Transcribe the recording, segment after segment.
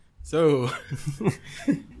So,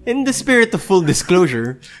 in the spirit of full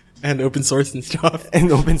disclosure and open source and stuff.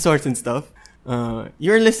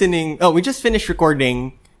 You're listening. Oh, we just finished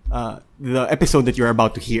recording the episode that you're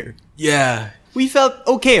about to hear. Yeah. We felt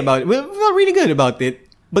okay about it. We felt really good about it,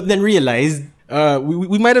 but then realized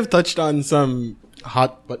we might have touched on some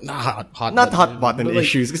hot button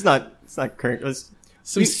issues. It's not current.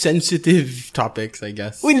 Some sensitive topics, I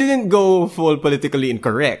guess. We didn't go full politically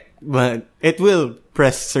incorrect, but it will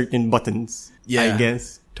press certain buttons. Yeah. I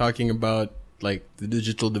guess. Talking about like the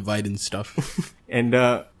digital divide and stuff. And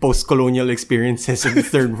post-colonial experiences of the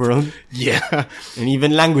third world. Yeah. And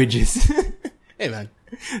even languages. Hey man.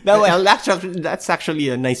 That's actually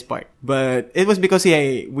a nice part. But it was because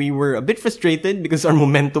we were a bit frustrated because our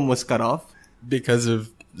momentum was cut off. Because of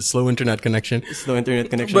the slow internet connection.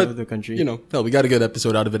 Of the country. You know, hell, we got a good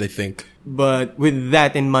episode out of it, I think. But with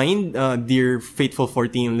that in mind, dear faithful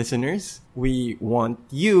 14 listeners, we want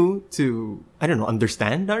you to,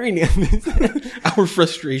 understand? Not really understand. Our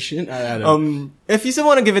frustration? I don't know. If you still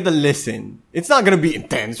want to give it a listen, it's not going to be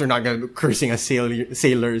intense. We're not going to be cursing as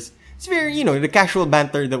sailors. It's very, the casual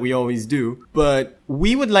banter that we always do. But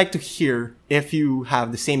we would like to hear if you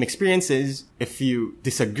have the same experiences, if you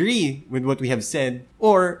disagree with what we have said,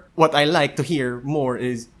 or what I like to hear more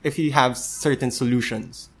is if you have certain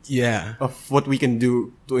solutions. Yeah. Of what we can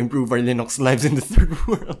do to improve our Linux lives in the third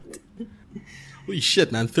world. Holy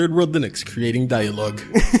shit, man. Third world Linux, creating dialogue.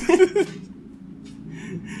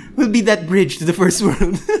 We'll be that bridge to the first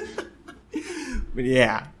world. But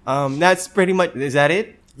yeah, that's pretty much, is that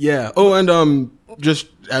it? Yeah. Oh, and just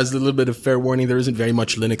as a little bit of fair warning, there isn't very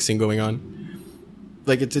much Linuxing going on.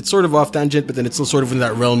 Like it's sort of off tangent, but then it's still sort of in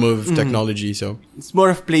that realm of technology. So it's more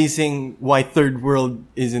of placing why third world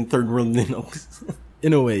isn't third world Linux.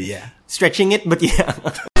 In a way, yeah. Stretching it, but yeah.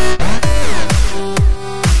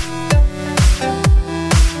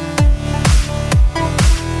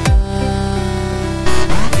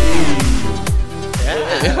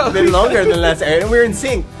 Yeah, a bit longer than last year, and we're in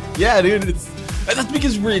sync. Yeah, dude. That's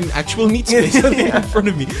because we're in actual meat space in front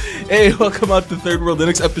of me. Hey, welcome out to Third World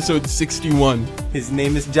Linux episode 61. His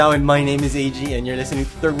name is Jao and my name is AG, and you're listening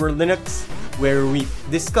to Third World Linux, where we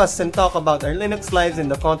discuss and talk about our Linux lives in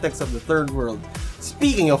the context of the third world.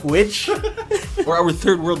 Speaking of which... or our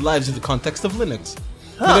third world lives in the context of Linux.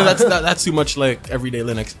 Huh. That's too much like everyday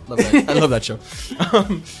Linux. Love that. I love that show.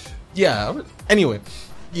 Yeah. Anyway,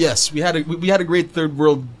 yes, we had a great third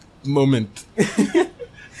world moment.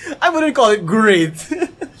 I wouldn't call it great.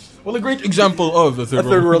 Well, a great example of the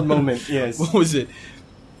third world moment. Yes. What was it?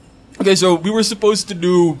 Okay, so we were supposed to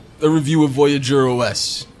do a review of Voyager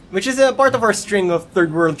OS, which is a part of our string of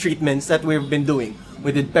third world treatments that we've been doing.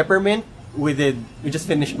 We did Peppermint. We just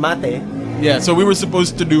finished Mate. Yeah, so we were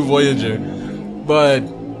supposed to do Voyager, but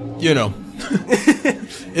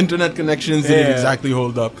internet connections didn't exactly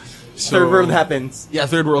hold up. So, third world happens. Yeah,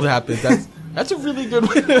 third world happens. That's a really good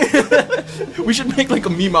way. We should make like a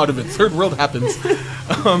meme out of it. Third world happens.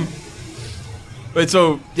 But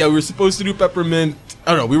so yeah, we were supposed to do Peppermint.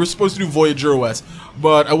 I don't know. We were supposed to do Voyager OS,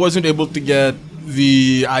 but I wasn't able to get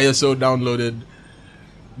the ISO downloaded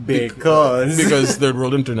because third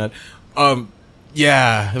world internet.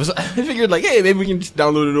 Yeah, I figured like, hey, maybe we can just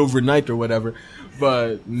download it overnight or whatever.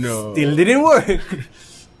 But no, still didn't work.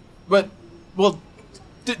 But well.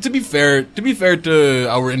 To be fair to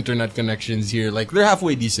our internet connections here, like they're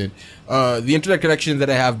halfway decent. The internet connection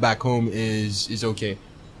that I have back home is okay.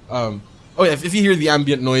 Oh yeah, if you hear the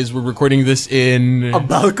ambient noise, we're recording this in a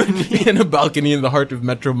balcony. In a balcony in the heart of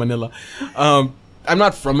Metro Manila. I'm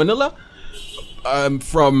not from Manila. I'm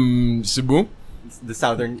from Cebu. The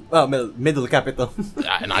southern, middle capital.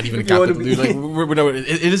 Not even a capital, dude. Like,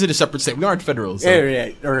 it isn't a separate state. We aren't federal. So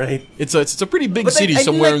all right. It's a pretty big city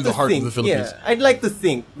somewhere in the heart of the Philippines. Yeah, I'd like to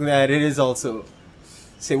think that it is also,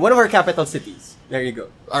 say, one of our capital cities. There you go.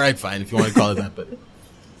 All right, fine, if you want to call it that,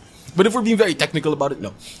 but if we're being very technical about it,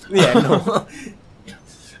 no. Yeah, no.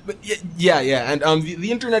 But yeah, and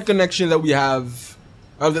the internet connection that we have,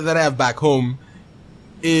 that I have back home,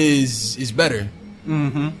 is better.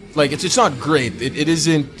 Mm-hmm. Like it's not great. It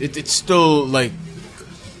isn't. It's still like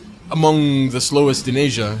among the slowest in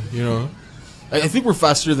Asia. I think we're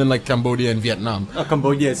faster than like Cambodia and Vietnam.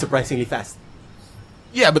 Cambodia is surprisingly fast.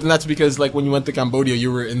 Yeah, but then that's because like when you went to Cambodia,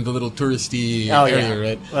 you were in the little touristy area,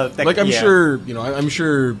 right? Well, like I'm sure I'm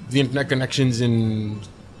sure the internet connections in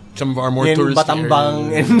some of our more touristy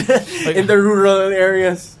Battambang areas, in the rural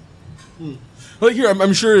areas. Like here,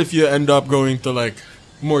 I'm sure if you end up going to like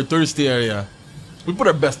more touristy area. We put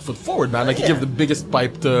our best foot forward, man. Like, you give the biggest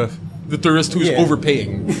pipe to the tourist who's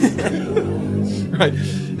overpaying. Right.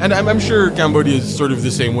 And I'm sure Cambodia is sort of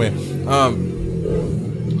the same way.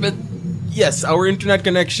 But yes, our internet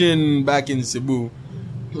connection back in Cebu,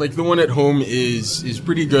 like the one at home, is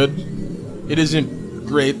pretty good. It isn't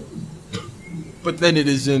great, but then it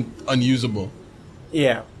isn't unusable,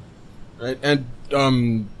 Yeah. right? And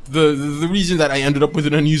the reason that I ended up with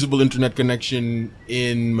an unusable internet connection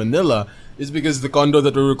in Manila is because the condo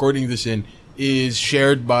that we're recording this in is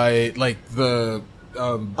shared by like A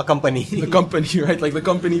company. the company, right? Like the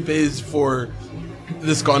company pays for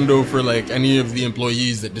this condo for like any of the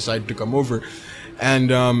employees that decide to come over.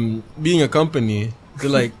 And being a company, they're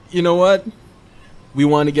like, you know what? We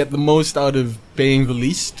want to get the most out of paying the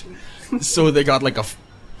least. So they got like a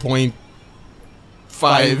 0.5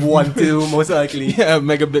 512 most likely. yeah,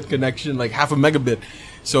 megabit connection, like half a megabit.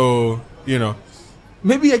 So, you know,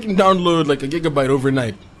 maybe I can download like a gigabyte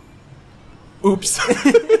overnight. Oops.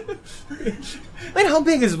 Wait, how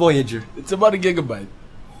big is Voyager? It's about a gigabyte.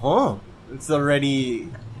 Huh. It's already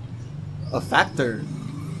a factor.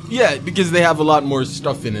 Yeah, because they have a lot more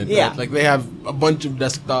stuff in it. Yeah. Right? Like they have a bunch of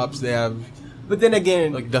desktops. They have But then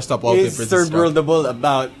again, like desktop is wallpapers and third stuff. worldable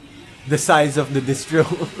about the size of the distro?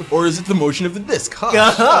 Or is it the motion of the disc? Huh?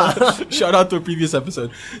 Shout out to a previous episode.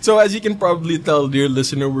 So as you can probably tell, dear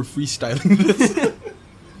listener, we're freestyling this.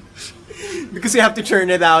 Because we have to churn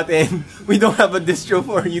it out and we don't have a distro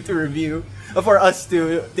for you to review, for us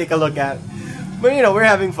to take a look at. But you know, we're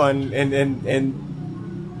having fun and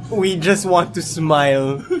we just want to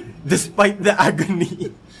smile despite the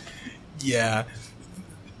agony. Yeah.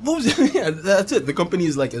 Yeah, that's it. The company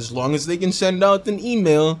is like, as long as they can send out an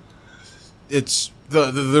email, it's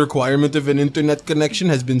the requirement of an internet connection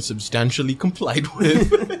has been substantially complied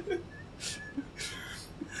with.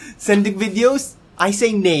 Sending videos? I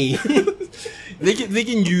say nay. They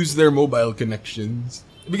can use their mobile connections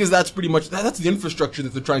because that's pretty much that's the infrastructure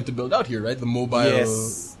that they're trying to build out here, right? The mobile,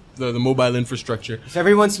 Yes. the mobile infrastructure. So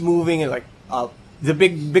everyone's moving and like the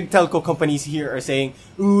big telco companies here are saying,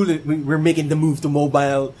 "Ooh, we're making the move to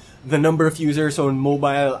mobile. The number of users on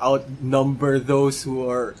mobile outnumber those who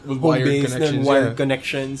are With wired home-based and connections, wired yeah.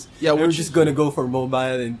 connections. Yeah, we're which- just gonna go for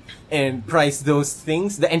mobile and price those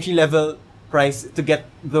things. The entry level price to get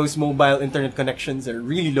those mobile internet connections are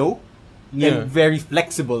really low Yeah. and very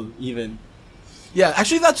flexible even." Yeah,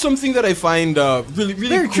 actually, that's something that I find really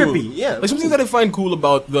Very cool. trippy, yeah. Like something that I find cool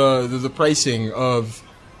about the pricing of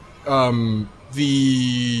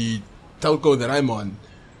the telco that I'm on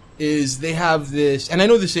is they have this, and I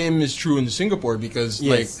know the same is true in Singapore because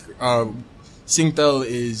Yes. like Singtel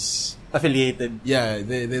is Affiliated. yeah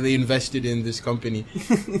they invested in this company,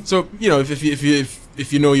 so you know if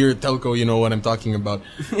you know your telco, you know what I'm talking about.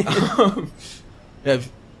 Yeah,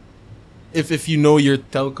 if you know your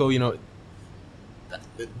telco, you know.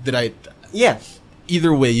 Did I? Yeah.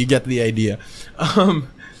 Either way, you get the idea.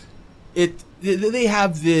 They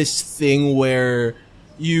have this thing where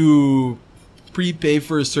you prepay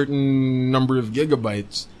for a certain number of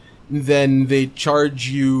gigabytes, then they charge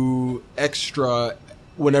you extra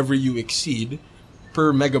whenever you exceed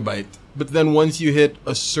per megabyte. But then once you hit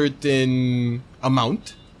a certain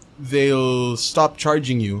amount, they'll stop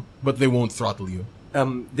charging you, but they won't throttle you.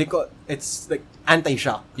 They call it's like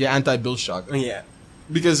anti-shock. Yeah, anti-bill shock. Yeah.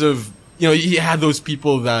 Because of, you know, you had those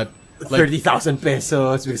people that like 30,000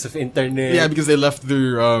 pesos because of internet. yeah, because they left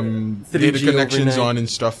their data 3G connections overnight. on and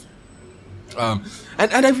stuff. And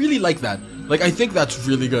I really like that. Like I think that's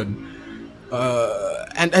really good.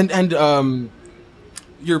 And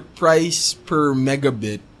your price per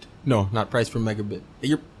megabit, no, not price per megabit.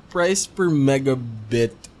 Your price per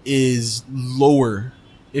megabit is lower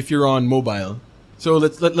if you're on mobile. So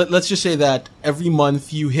let's just say that every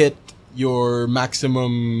month you hit your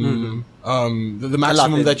maximum the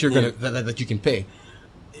maximum Allotted, that you're gonna yeah. that you can pay.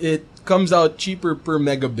 It comes out cheaper per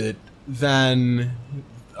megabit than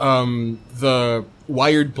the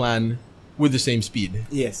wired plan with the same speed.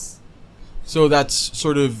 Yes. So that's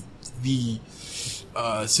sort of the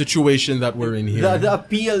situation that we're in here. The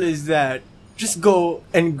appeal is that just go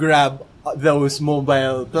and grab those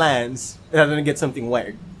mobile plans rather than get something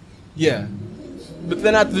wired. Yeah. But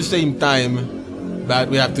then at the same time, that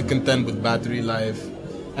we have to contend with battery life.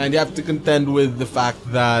 And you have to contend with the fact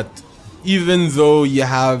that even though you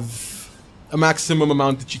have a maximum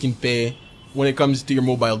amount that you can pay when it comes to your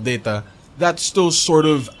mobile data, that's still sort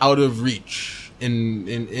of out of reach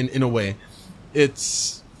in a way.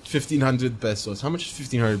 It's 1,500 pesos. How much is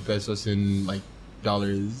 1,500 pesos in like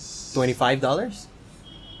dollars? $25?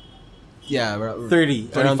 Yeah, 30.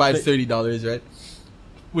 Around $25, $30, right?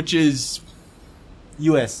 Which is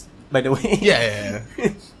US, by the way. yeah.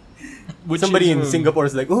 Which Somebody is, in Singapore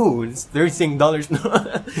is like, oh, it's $36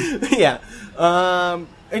 now. Yeah.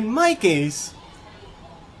 In my case,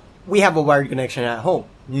 we have a wired connection at home.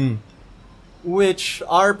 which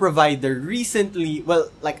our provider recently,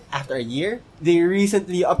 well, like after a year, they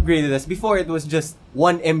recently upgraded us. Before it was just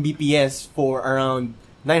 1 Mbps for around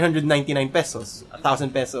 999 pesos,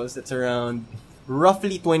 1,000 pesos. That's around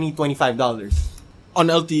roughly $25. On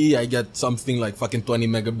LTE, I get something like fucking 20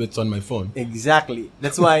 megabits on my phone. Exactly.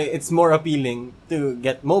 That's why it's more appealing to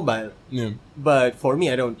get mobile. Yeah. But for me,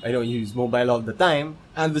 I don't use mobile all the time.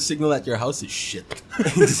 And the signal at your house is shit.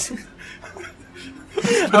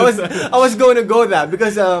 I was going to go that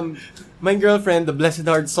because my girlfriend, the blessed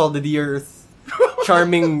heart, salt of the earth,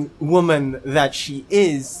 charming woman that she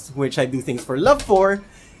is, which I do things for love for,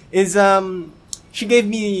 is she gave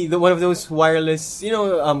me one of those wireless,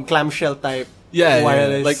 clamshell type. Yeah,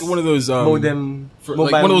 wireless, like one of those modem,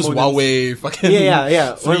 like one of those modems. Huawei fucking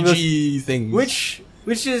yeah, 3G things. Which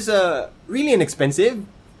is really inexpensive,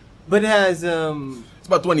 but it has it's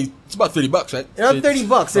about $30, right? around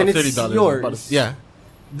 $30, and it's $30, yours. Yeah,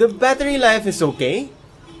 The battery life is okay,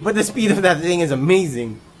 but the speed of that thing is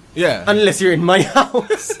amazing. yeah. Unless you're in my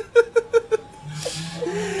house.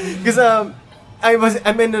 Because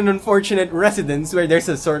I'm in an unfortunate residence where there's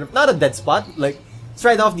a sort of, not a dead spot, like it's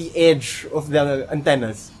right off the edge of the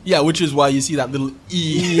antennas. Yeah, which is why you see that little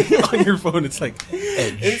E on your phone. It's like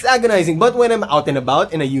edge. It's agonizing, but when I'm out and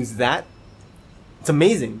about and I use that, it's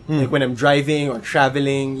amazing. Like when I'm driving or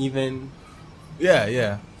traveling even. Yeah,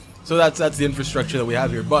 yeah. So that's the infrastructure that we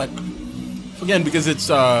have here. But again, because it's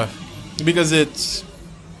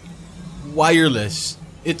wireless,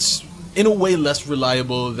 it's in a way less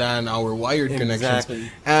reliable than our wired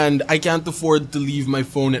connections. And I can't afford to leave my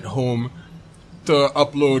phone at home to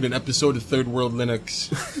upload an episode of Third World Linux.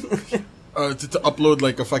 To upload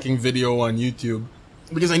like a fucking video on YouTube.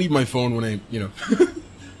 Because I need my phone when I,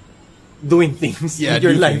 doing things with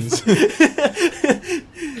your life.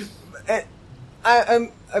 I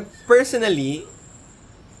personally,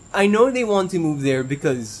 I know they want to move there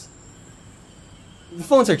because the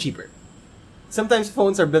phones are cheaper. Sometimes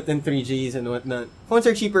phones are built in 3Gs and whatnot. Phones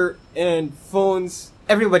are cheaper, and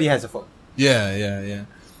everybody has a phone. Yeah.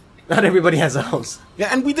 Not everybody has a house. Yeah,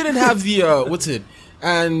 and we didn't have the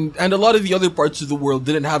and a lot of the other parts of the world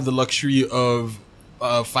didn't have the luxury of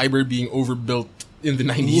fiber being overbuilt in the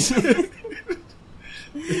 90s.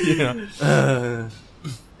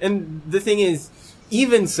 And the thing is,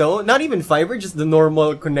 even so, not even fiber, just the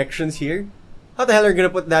normal connections here. How the hell are you gonna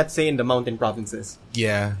put that, say, in the mountain provinces?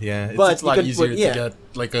 Yeah. But It's a lot easier to get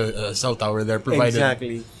like a cell tower there provided.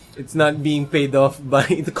 Exactly. It's not being paid off by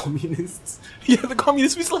the communists. Yeah, the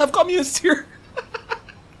communists. We still have communists here.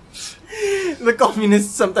 The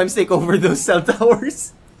communists sometimes take over those cell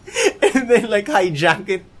towers and then like hijack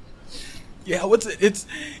it. Yeah, it's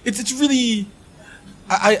really.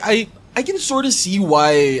 I can sort of see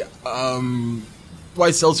why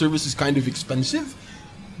cell service is kind of expensive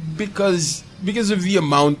because of the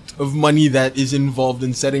amount of money that is involved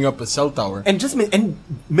in setting up a cell tower and just and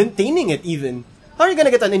maintaining it. Even how are you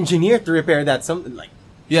gonna get an engineer to repair that? Something like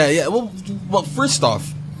well first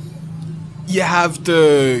off, you have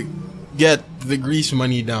to get the grease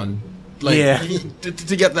money down. Like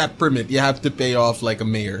to get that permit, you have to pay off like a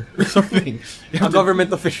mayor or something. A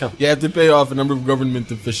government official. You have to pay off a number of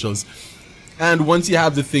government officials. And once you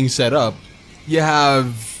have the thing set up, you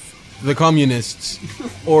have the communists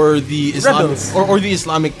or the Islamic or the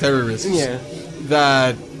Islamic terrorists. Yeah.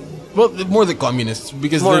 That more the communists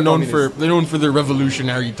because they're known for their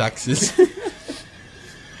revolutionary taxes.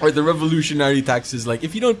 Or the revolutionary taxes, like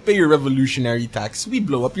if you don't pay your revolutionary tax, we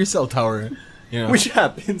blow up your cell tower. Which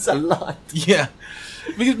happens a lot. Yeah,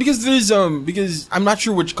 because there's because I'm not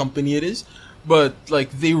sure which company it is, but like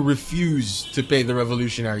they refuse to pay the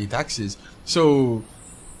revolutionary taxes, so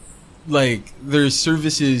like their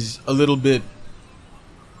service is a little bit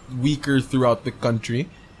weaker throughout the country.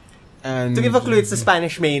 And to give a clue, it's a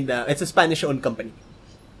Spanish-made, it's a Spanish-owned company.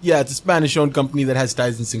 Yeah, it's a Spanish-owned company that has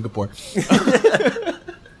ties in Singapore.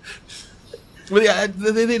 Well, yeah,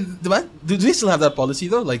 do they still have that policy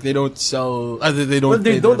though? Like they don't sell, they don't. Well,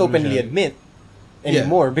 they don't openly admit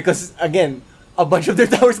anymore because again, a bunch of their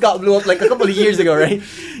towers got blew up like a couple of years ago, right?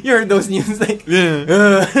 You heard those news, like,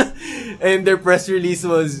 and their press release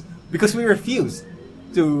was because we refused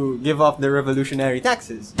to give off the revolutionary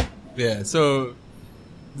taxes. Yeah, so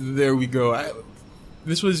there we go.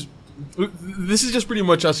 This is just pretty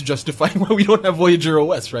much us justifying why we don't have Voyager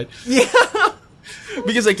OS, right? Yeah.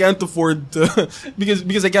 Because I can't afford to,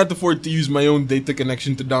 because I can't afford to use my own data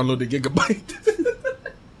connection to download a gigabyte.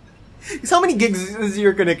 So how many gigs is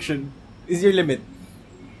your connection? Is your limit?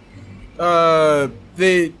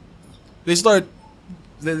 They start.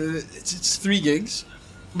 It's 3 gigs,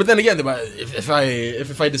 but then again, if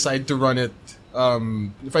I decide to run it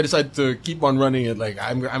if I decide to keep on running it, like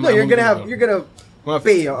I'm No, you're gonna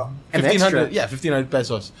pay an 1,500, extra, yeah, 1,500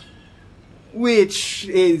 pesos. which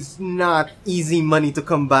is not easy money to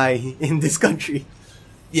come by in this country.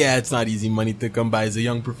 Yeah, it's not easy money to come by as a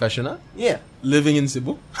young professional Yeah. living in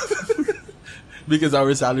Cebu. Because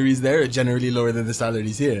our salaries there are generally lower than the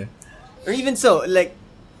salaries here. Or even so, like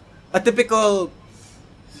a typical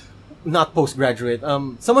not postgraduate,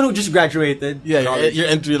 someone who just graduated. Yeah, college. your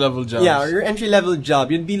entry level job. Yeah, your entry level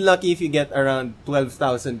job, you'd be lucky if you get around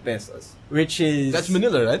 12,000 pesos, which is That's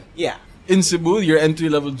Manila, right? yeah, In Cebu, your entry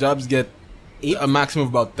level jobs get Eight? a maximum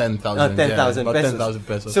of about 10,000. 10,000 about pesos. 10,000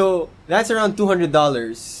 pesos. So that's around $200.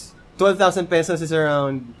 12,000 pesos is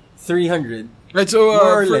around 300. Right, so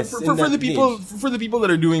More or less for in the that people gauge. for the people that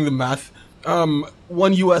are doing the math,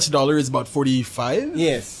 $1 is about 45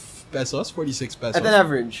 Yes, pesos, 46 pesos. at an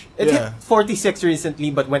average. It Yeah. hit 46 recently,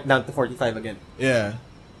 but went down to 45 again. Yeah.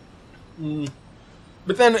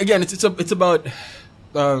 But then again, it's about,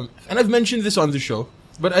 and I've mentioned this on the show,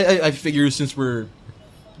 but I figure since we're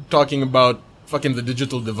talking about fucking the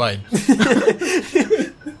digital divide,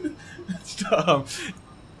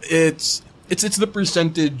 it's the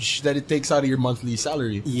percentage that it takes out of your monthly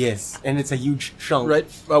salary. Yes, and it's a huge chunk. Right,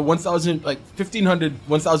 1,000, like 1,500,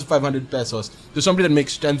 1,500 pesos to somebody that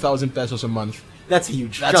makes 10,000 pesos a month. That's a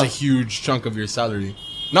huge That's a chunk. huge chunk of your salary.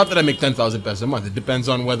 Not that I make 10,000 pesos a month. It depends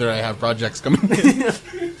on whether I have projects coming in.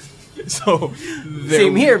 So,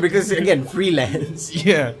 Same here, because again, freelance.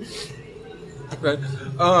 Yeah. Right.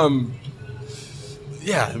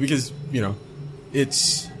 Yeah, because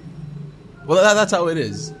it's that's how it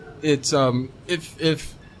is. It's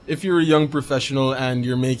if you're a young professional and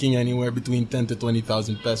you're making anywhere between 10 to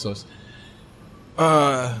 20,000 pesos,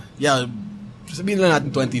 yeah, sabihin lang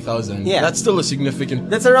natin 20,000. Yeah. That's still a significant.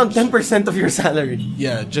 That's around 10% of your salary.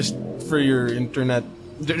 Yeah, just for your internet,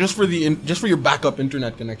 just for your backup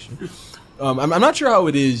internet connection. I'm not sure how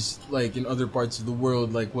it is like in other parts of the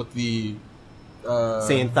world, like what the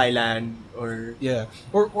Say in Thailand or yeah,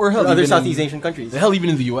 or hell, other even Southeast in, Asian countries. hell even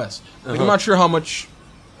in the U.S. Like, I'm Uh-huh. not sure how much,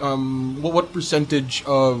 what percentage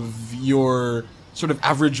of your sort of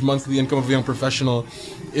average monthly income of a young professional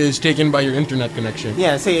is taken by your internet connection.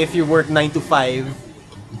 Yeah, say if you work 9 to 5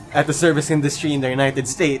 at the service industry in the United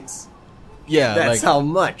States, Yeah, that's like, how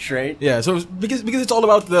much, right? yeah. So because it's all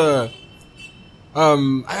about the,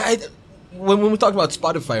 when we talk about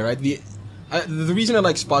Spotify, right? The reason I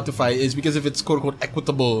like Spotify is because of its quote unquote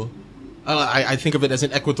equitable. I think of it as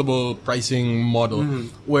an equitable pricing model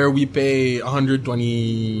where we pay 129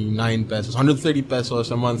 pesos, 130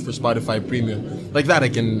 pesos a month for Spotify Premium. Like that, I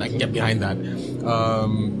can get behind that.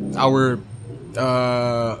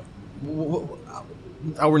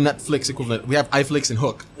 Our Netflix equivalent, we have iFlix and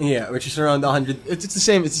Hook. Yeah, which is around 100. It's the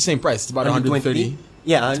same. It's the same price. It's about 130.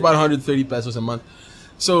 Yeah, It's about 130 pesos a month.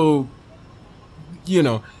 So,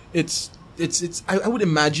 it's I would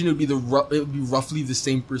imagine it would be roughly the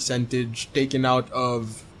same percentage taken out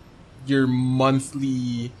of your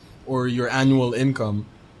monthly or your annual income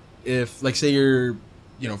if, like, say you're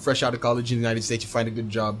fresh out of college in the United States, you find a good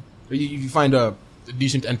job, or you find a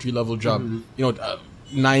decent entry level job,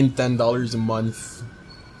 $9-10 a month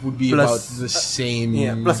would be Plus, about the same.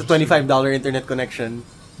 Yeah, plus a $25 internet connection.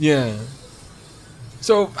 Yeah.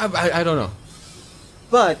 So I don't know.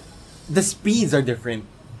 But the speeds are different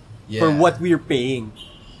Yeah. for what we're paying.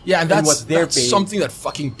 Yeah, and that's, what they're that's paying. something that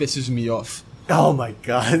fucking pisses me off. Oh my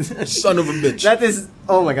god. Son of a bitch. That is,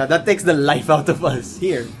 oh my god, that takes the life out of us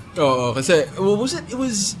here. Kasi, what was it? It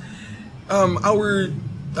was our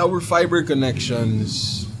fiber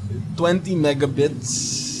connections, 20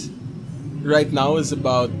 megabits right now is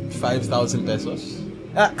about 5,000 pesos.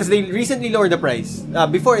 Because they recently lowered the price.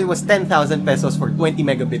 Before it was 10,000 pesos for 20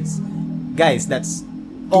 megabits. Guys, that's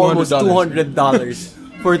almost $200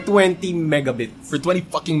 for 20 megabits. For 20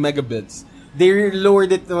 fucking megabits. They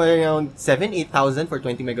lowered it to around 8,000 for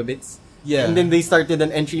 20 megabits. Yeah. And then they started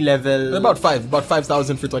an entry level. About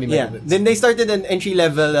 5,000 for 20 Yeah. megabits. Then they started an entry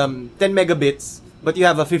level 10 megabits, but you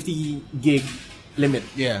have a 50 gig limit.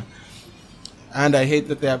 Yeah. And I hate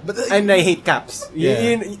that they have. But And I hate caps.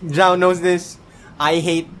 Yeah. Zhao knows this. I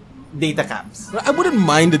hate data caps. I wouldn't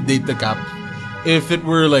mind a data cap if it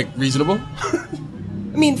were like reasonable.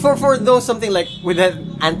 I mean, for those something like with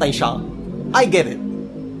an anti-shock, I get it.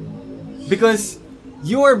 Because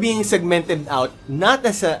you are being segmented out, not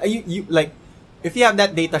as a, you like, if you have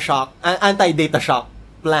that data shock, anti-data shock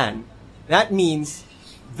plan, that means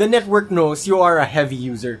the network knows you are a heavy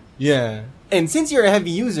user. Yeah. And since you're a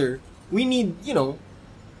heavy user, we need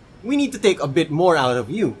to take a bit more out of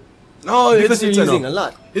you. No, Because you're using a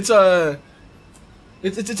lot. It's a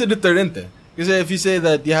deterrent. Because if you say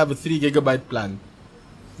that you have a 3 gigabyte plan,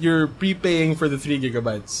 you're prepaying for the 3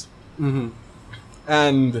 gigabytes. Mm-hmm.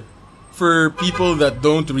 And for people that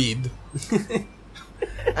don't read,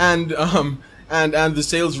 and the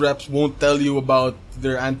sales reps won't tell you about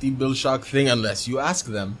their anti-bill shock thing unless you ask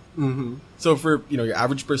them. Mm-hmm. So for your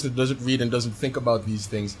average person that doesn't read and doesn't think about these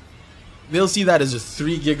things, they'll see that as a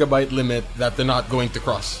 3 gigabyte limit that they're not going to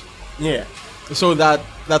cross. Yeah. So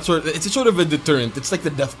it's a sort of a deterrent. It's like the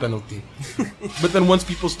death penalty. But then once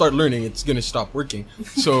people start learning, it's gonna stop working.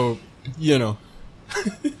 So I don't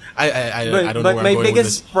know But where I'm my going with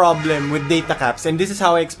biggest this. problem with data caps, and this is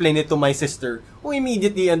how I explain it to my sister, who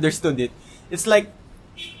immediately understood it. It's like,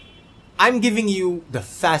 I'm giving you the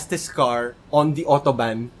fastest car on the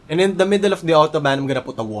autobahn, and in the middle of the autobahn, I'm gonna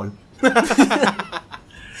put a wall.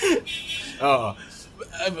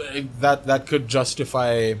 That could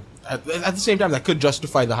justify at the same time that could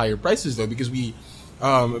justify the higher prices though, because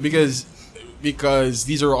because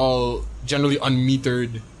these are all generally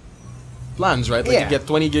unmetered plans, right? Like Yeah. you get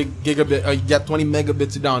 20 gigabit, you get 20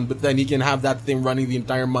 megabits down, but then you can have that thing running the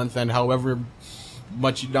entire month, and however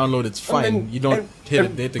much you download, it's fine. And- You don't and- hit a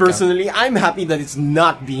and data cap. Personally, I'm happy that it's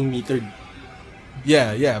not being metered.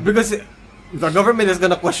 Yeah. Because the government is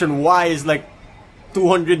gonna question why is like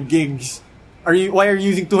 200 gigs. Why are you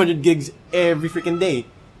using 200 gigs every freaking day?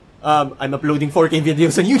 I'm uploading 4K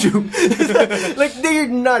videos on YouTube. Like, they're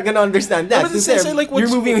not gonna understand that. but say, like, You're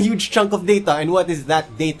what's- moving a huge chunk of data, and what is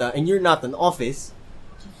that data? And you're not an office.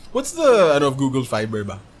 What's the Google Fiber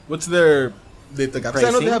ba? What's their data cap? 'Cause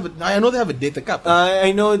I know they have a data cap.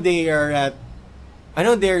 I know they're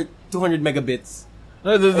 200 megabits.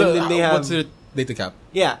 No, and then they have- what's their data cap?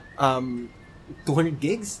 Yeah, 200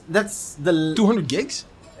 gigs? That's the... 200 gigs?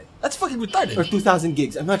 That's fucking retarded. Or 2,000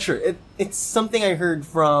 gigs. I'm not sure. It's something I heard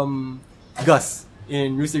from Gus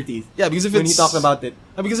in Rooster Teeth. Yeah, because if when it's he talked about it.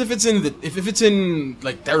 because if it's in if it's in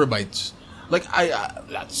like terabytes, like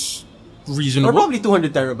that's reasonable. Or probably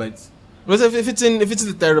 200 terabytes. But if it's in the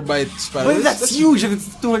terabytes, But that's huge if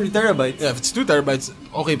it's 200 terabytes. Yeah, if it's 2 terabytes,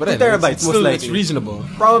 okay, but 2 terabytes, most it's likely. reasonable.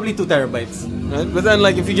 Probably 2 terabytes. Right? But then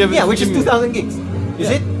like if you give Yeah, which if is you give me- 2,000 gigs. Is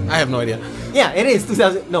Yeah, it? I have no idea. Yeah, it is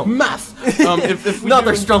 2,000. No. Math. If we Not do,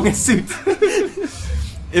 our strongest suit.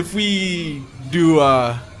 if we do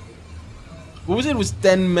what was it? It was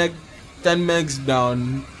 10 megs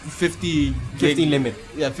down, 50 50 limit.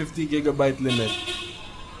 Yeah, 50 gigabyte limit.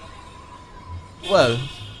 Well,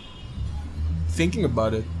 thinking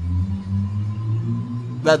about it,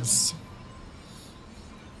 that's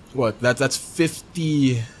what? That's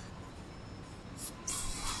 50.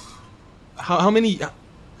 How many?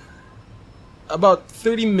 About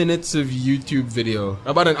 30 minutes of YouTube video.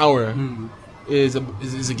 About an hour is a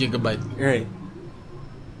gigabyte. Right.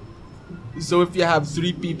 So if you have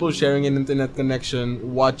 3 people sharing an internet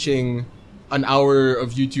connection, watching an hour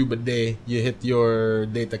of YouTube a day, you hit your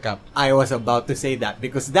data cap. I was about to say that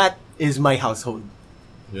because that is my household.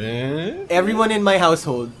 Yeah. Everyone in my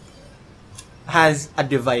household has a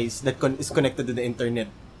device that is connected to the internet.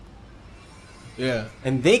 Yeah.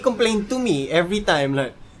 And they complain to me every time,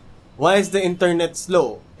 like, why is the internet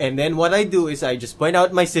slow? And then what I do is I just point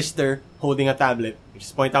out my sister holding a tablet. I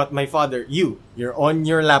just point out my father, you're on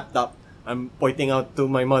your laptop. I'm pointing out to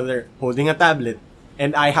my mother holding a tablet.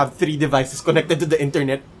 And I have 3 devices connected to the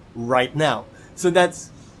internet right now. So that's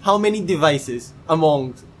how many devices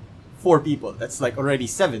among 4 people? That's like already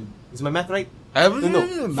 7. Is my math right?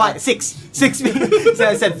 No, 5, 6. 6 So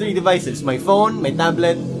I said 3 devices. My phone, my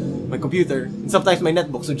tablet, my computer, and sometimes my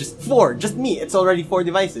netbook. So just 4. Just me. It's already 4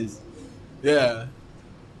 devices. Yeah.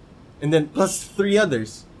 And then plus 3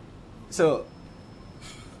 others. So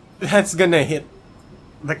that's gonna hit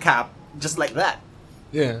the cap just like that.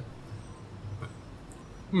 Yeah.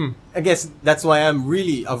 I guess that's why I'm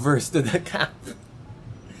really averse to the cap.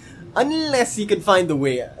 Unless you can find a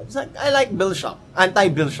way. It's like, I like bill shock.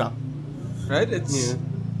 Anti-bill shock. Right? It's Yeah.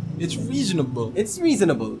 it's reasonable It's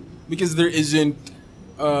reasonable. because there isn't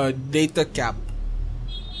a data cap.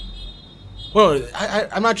 Well,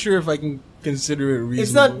 I'm not sure if I can consider it reasonable.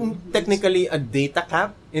 It's not technically a data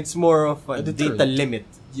cap. It's more of a deterrent. data limit.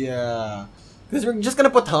 Yeah. Because we're just gonna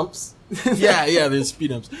put humps. Yeah, there's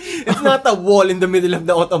speed ups. It's not a wall in the middle of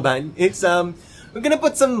the autobahn. It's we're gonna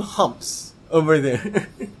put some humps over there.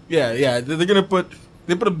 Yeah. They're gonna put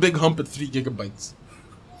a big hump at 3 gigabytes.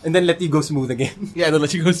 And then let you go smooth again. Yeah, they'll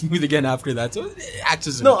let you go smooth again after that. So it acts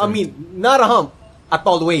as a No, I deterrent. mean, not a hump. A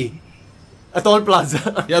toll way. A toll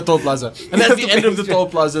plaza. Yeah, toll plaza. And You at have the to end pay of the extra. toll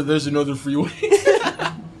plaza, there's another freeway.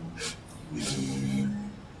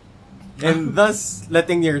 And thus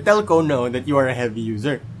letting your telco know that you are a heavy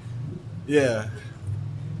user. Yeah.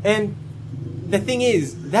 And the thing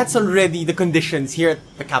is, that's already the conditions here at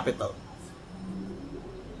the capital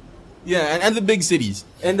Yeah, and the big cities.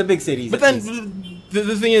 and the big cities. But at then least.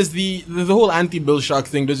 the thing is, the whole anti-bill shock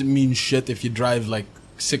thing doesn't mean shit if you drive like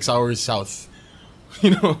 6 hours south.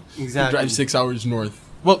 You know, Exactly. You drive 6 hours north.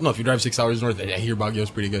 Well, no, if you drive 6 hours north, I hear Baguio's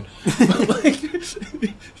pretty good. But like,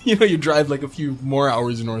 you know, you drive like a few more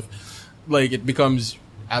hours north, like it becomes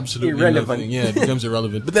absolutely Irrelevant. nothing. Yeah, it becomes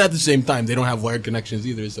irrelevant. But then at the same time, they don't have wired connections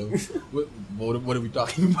either. So, what are we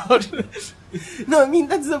talking about? No, I mean,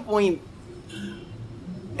 that's the point.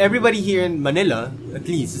 Everybody here in Manila, at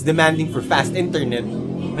least, is demanding for fast internet,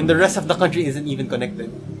 and the rest of the country isn't even connected.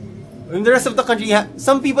 And the rest of the country,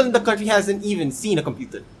 some people in the country hasn't even seen a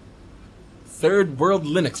computer. Third world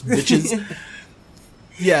Linux, bitches.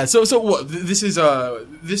 Yeah. So what? This is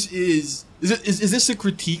this a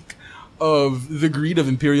critique of the greed of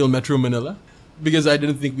Imperial Metro Manila? Because I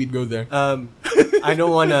didn't think we'd go there. I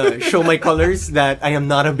don't want to show my colors that I am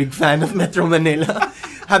not a big fan of Metro Manila,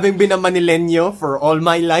 having been a Manileño for all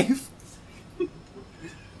my life.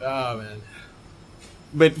 Oh man.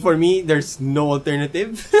 But for me, there's no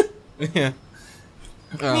alternative. Yeah.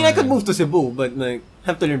 I mean, I could move to Cebu, but like,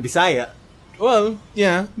 have to learn Bisaya. Well,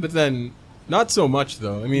 yeah, but then not so much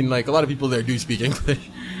though. I mean, like a lot of people there do speak English.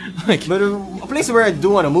 Like, But a place where I do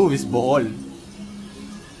want to move is Bohol.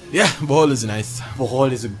 yeah, Bohol is nice.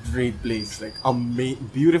 Bohol is a great place, like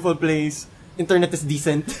beautiful place. Internet is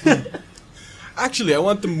decent. Actually, I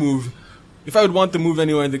want to move. If I would want to move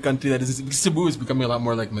anywhere in the country, that is, Cebu is becoming a lot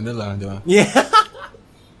more like Manila, di ba? Yeah.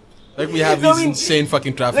 Like we have No, these I mean, insane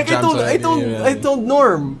fucking traffic Like jams. already, I told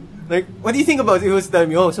Norm, like, what do you think about it? He was telling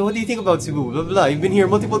me, oh, so what do you think about Cebu? Blah, blah, blah. You've been here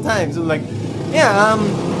multiple times. I'm like, yeah,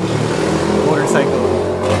 motorcycle.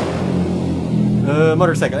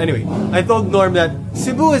 Anyway, I told Norm that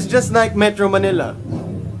Cebu is just like Metro Manila,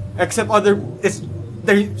 except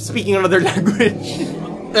they're speaking another language.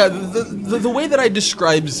 Yeah, the way that I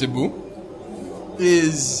describe Cebu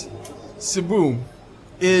is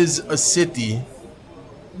a city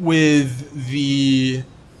with the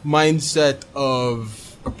mindset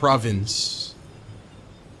of a province.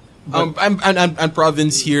 And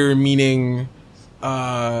province here meaning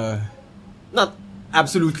Not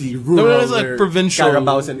absolutely rural. No, it's like or provincial.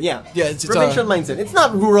 Carabaos and yeah, It's provincial mindset. It's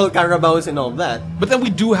not rural Carabaos and all that. But then we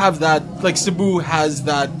do have that, like Cebu has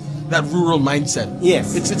that rural mindset.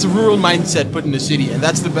 Yes. It's a rural mindset put in the city, and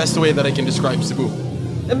that's the best way that I can describe Cebu.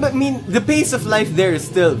 I mean, the pace of life there is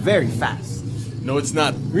still very fast. No, it's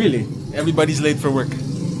not. Really, Everybody's late for work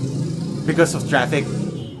because of traffic.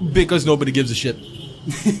 because nobody gives a shit.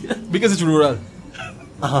 Because it's rural,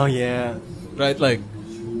 Oh yeah, right? Like,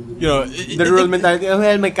 you know, the rural mentality. Oh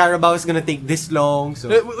well, my Carabao is gonna take this long. So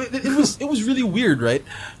it was really weird, right?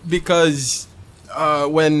 Because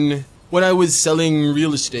when I was selling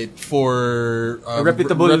real estate for a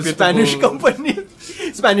reputable Spanish company,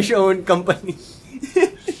 Spanish-owned company.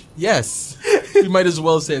 Yes, we might as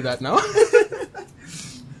well say that now.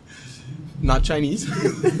 Not Chinese.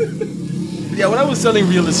 Yeah, when I was selling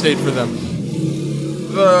real estate for them,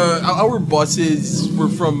 our bosses were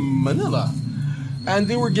from Manila, and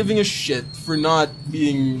they were giving a shit for not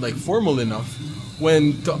being like formal enough.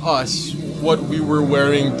 When to us, what we were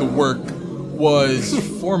wearing to work was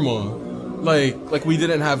formal. Like we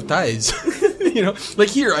didn't have ties. You know, like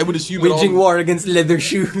here I would assume Waging war against leather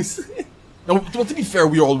shoes. Well, to be fair,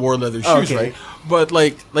 we all wore leather shoes, Okay. right? But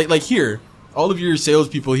like here, all of your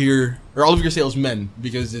salespeople here, or all of your salesmen,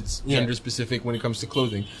 because it's Yeah. gender specific when it comes to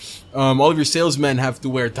clothing, all of your salesmen have to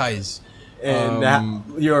wear ties. And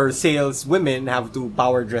your sales women have to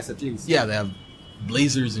power dress at least. Yeah, they have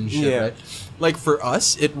blazers and shit, Yeah. right? Like for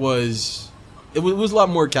us, it was a lot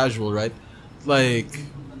more casual, right? Like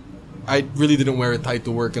I really didn't wear a tie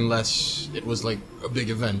to work unless it was like a big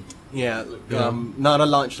event. Yeah, Yeah. not a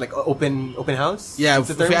launch, like open house. Yeah, What's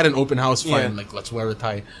if the we term? had an open house, fine. Yeah. Like let's wear a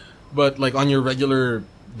tie. But like on your regular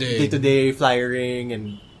day-to-day flyering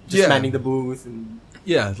and just Yeah. manning the booth and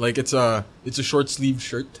Yeah, like it's a short sleeve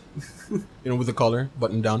shirt, you know, with a collar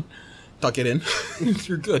buttoned down. Tuck it in,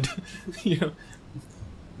 you're good. You know,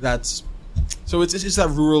 that's so it's just that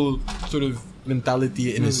rural sort of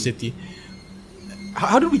mentality in a city.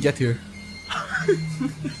 How did we get here?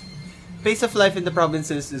 pace of life in the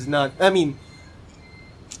provinces is not. I mean,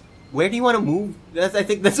 where do you want to move? I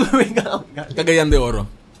think that's where we got. Cagayan de Oro.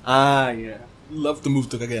 Ah, yeah. Love to move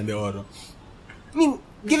to Cagayan de Oro. I mean,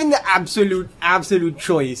 given the absolute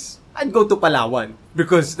choice, I'd go to Palawan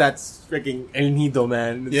because that's freaking El Nido,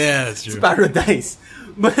 man. Yeah, that's It's true. paradise.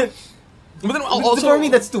 But then for me,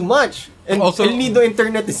 that's too much. And Also- El Nido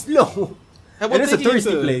internet is slow. And And it's a taking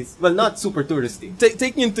touristy into- place. Well, not super touristy.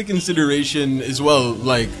 Taking into consideration as well,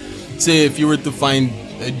 like say if you were to find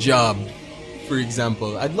a job, for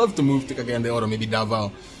example, I'd love to move to Cagayan de Oro, maybe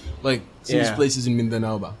Davao, like some of these Yeah. places in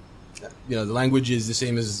Mindanao, ba? You know, the language is the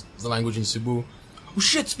same as the language in Cebu. Oh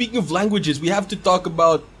shit! Speaking of languages, we have to talk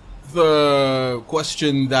about the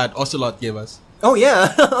question that Ocelot gave us. Oh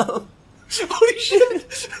yeah. Holy shit!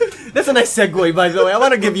 That's a nice segue, by the way. I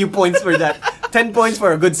want to give you points for that. 10 points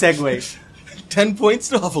for a good segue. 10 points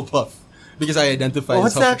to Hufflepuff because I identify.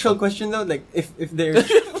 What's as the Hufflepuff. actual question though? Like, if there,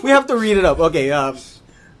 we have to read it up. Okay.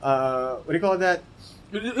 What do you call that?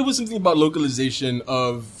 It was something about localization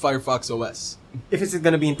of Firefox OS. If it's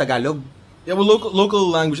gonna be in Tagalog. Yeah, well, local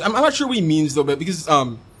language. I'm not sure what he means though, but because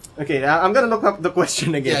Okay, I'm gonna look up the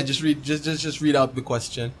question again. yeah, just read out the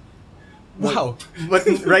question. Wow. But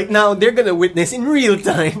right now, they're gonna witness in real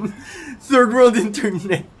time third world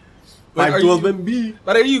internet. But are 512 you- MB.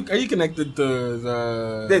 But are you connected to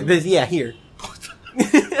the? Yeah, here.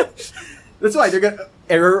 That's why they're gonna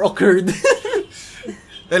error occurred.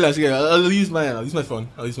 Hey, sige, I'll use my phone.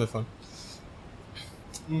 I'll use my phone.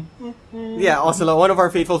 Yeah, also one of our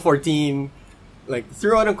faithful 14 like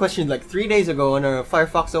threw out a question like 3 days ago on a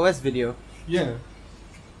Firefox OS video. Yeah.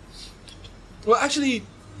 Well, actually,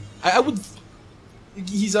 I would.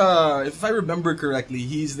 He's if I remember correctly,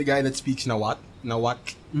 he's the guy that speaks Nawat.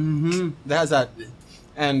 Mm-hmm. That has that,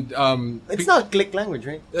 and It's not click language,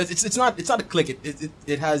 right? It's not a click.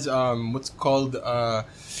 It has what's called oh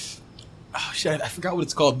shit, I forgot what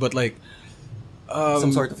it's called, but like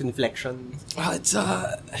Some sort of inflection. well, it's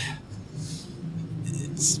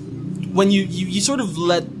when you sort of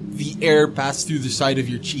let the air pass through the side of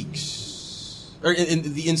your cheeks or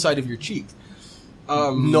in the inside of your cheek.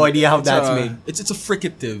 No idea how it's that's a- made. It's a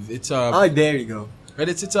fricative. It's Oh, there you go. right.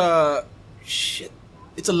 It's a shit.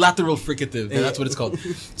 It's a lateral fricative. Yeah, that's what it's called.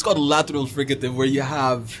 It's called a lateral fricative, where you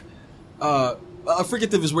have a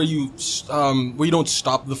fricative is where you don't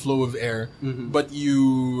stop the flow of air, but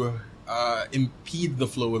you impede the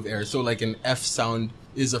flow of air. So like an F sound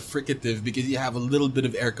is a fricative because you have a little bit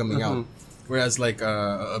of air coming out, whereas like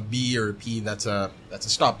a B or a P that's a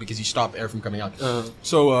stop because you stop air from coming out.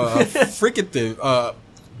 So a fricative,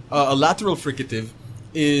 a lateral fricative,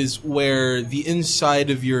 is where the inside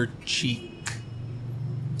of your cheek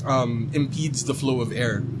impedes the flow of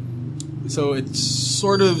air. So it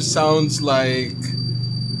sort of sounds like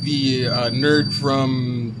the nerd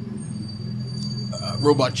from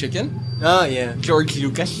Robot Chicken, Oh, yeah. George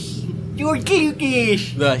Lucas. George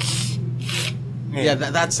Lucas! The yeah,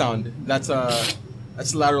 that sound. That's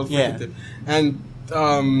lateral Yeah. fricative, and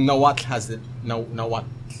Nawat has it. Nawat,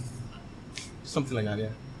 something like that. Yeah.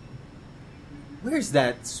 Where's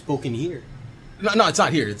that spoken here? No, it's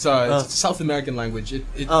not here. It's a South American language.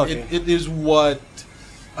 Okay. It is what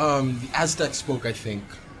the Aztecs spoke, I think,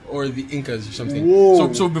 or the Incas or something.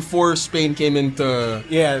 Whoa. So before Spain came into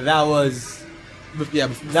Yeah, that was yeah, that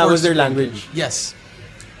before was their Spain- language. Yes,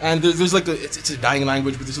 and there's like it's a dying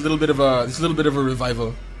language, but there's a little bit of a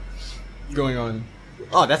revival going on.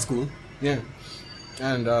 Oh, that's cool. Yeah,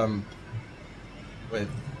 and wait.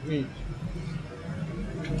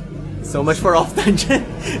 So much for off tangent.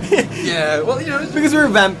 Yeah, well, you know, Because we're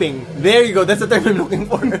vamping. There you go. That's the term I'm looking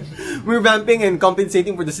for. We're vamping and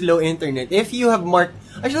compensating for the slow internet. If you have marked,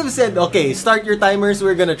 I should have said, okay, start your timers.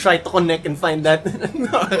 We're gonna try to connect and find that.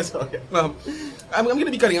 no, it's okay. I'm gonna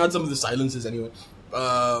be cutting out some of the silences anyway.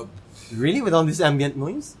 Really, with all this ambient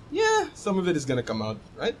noise? Yeah, some of it is gonna come out,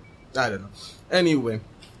 right? I don't know. Anyway,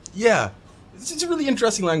 yeah, it's a really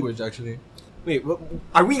interesting language, actually. Wait,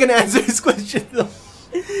 are we gonna answer this question though?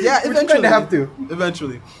 Yeah, We're eventually. gonna have to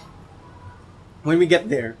Eventually, when we get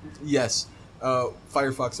there. yes.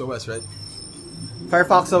 Firefox OS, right?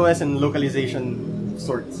 Firefox OS and localization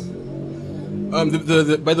sorts. By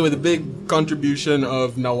the way, the big contribution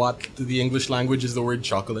of Nawat to the English language is the word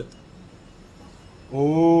chocolate,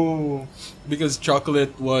 Oh, because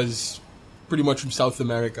chocolate was pretty much from South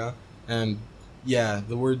America, and yeah,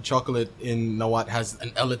 the word chocolate in Nawat has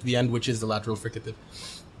an L at the end, which is the lateral fricative.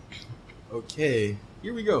 Okay,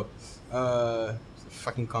 here we go.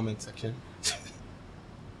 Fucking comment section.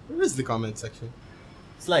 Where is the comment section?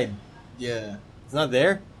 slide. Yeah. It's not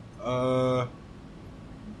there.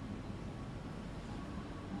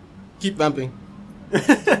 Keep vamping.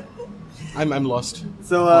 I'm lost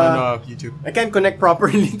So on YouTube. I can't connect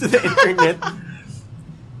properly to the internet.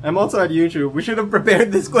 I'm also at YouTube. We should have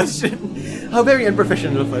prepared this question. How very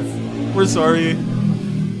unprofessional of us. We're sorry.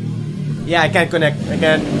 Yeah, I can't connect. I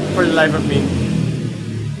can't. For the life of me.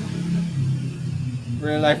 For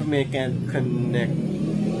the life of me, I can't connect.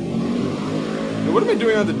 What am I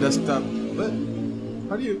doing on the desktop? What?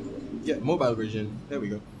 How do you get mobile version? There we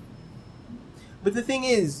go. But the thing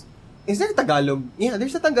is, Is there Tagalog? Yeah,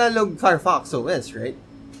 there's a Tagalog Firefox OS, right?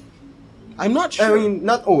 I'm not sure. I mean,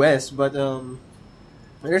 not OS, but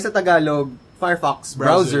there's a Tagalog Firefox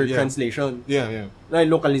browser yeah. translation, yeah. like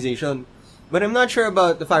localization. But I'm not sure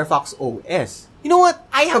about the Firefox OS. You know what?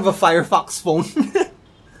 I have a Firefox phone.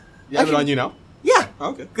 You have it on you now? Yeah,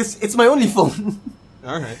 Okay. because it's my only phone.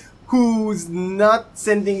 Alright. Who's not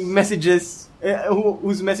sending messages,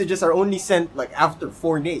 whose messages are only sent like after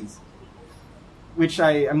 4 days. Which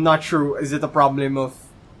I'm not sure, is it a problem of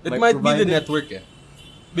It like, might be provider? the network,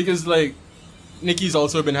 because like Nikki's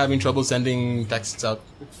also been having trouble sending texts out.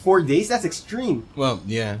 4 days? That's extreme. Well,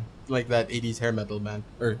 yeah, like that 80s hair metal band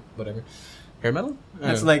or whatever. Hair metal? I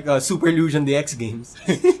That's don't know. like Super Illusion DX games.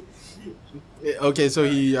 Okay, so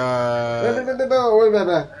he Why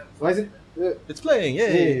is it? it's playing.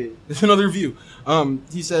 Yay! Yay. It's another view.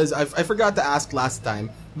 He says I forgot to ask last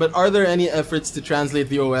time, but are there any efforts to translate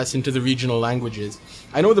the OS into the regional languages?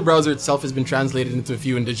 I know the browser itself has been translated into a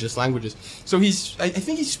few indigenous languages. So I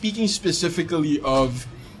think he's speaking specifically of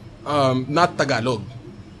not Tagalog.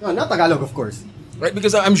 No, not Tagalog, of course. Right,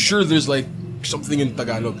 because I'm sure there's like something in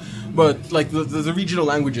Tagalog, but like the regional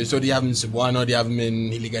languages. So do you have them in Cebuano? Do you have them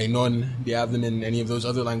in Hiligaynon? Do you have them in any of those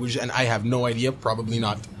other languages? And I have no idea. Probably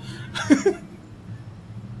not.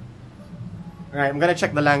 Alright, I'm gonna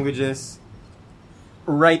check the languages.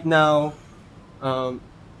 Right now,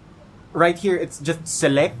 right here, it's just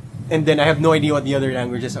select, and then I have no idea what the other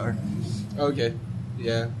languages are. Okay,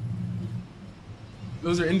 yeah.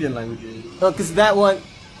 Those are Indian languages. Because that one,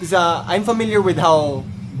 because I'm familiar with how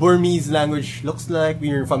Burmese language looks like.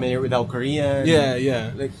 We're familiar with how Korean.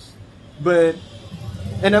 Yeah. Like, but,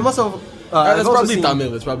 and I'm also. That's I've also probably seen- Tamil.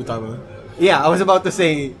 That's probably Tamil. Yeah, I was about to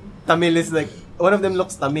say Tamil is like one of them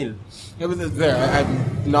looks Tamil. Yeah, but there,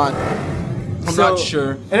 I'm not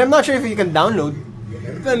sure. And I'm not sure if you can download.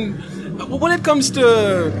 Then, when it comes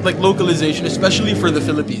to like localization, especially for the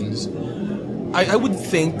Philippines, I would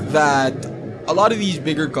think that a lot of these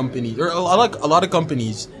bigger companies, or a lot of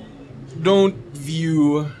companies, don't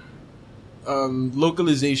view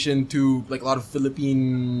localization to like a lot of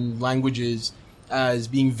Philippine languages as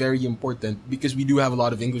being very important, because we do have a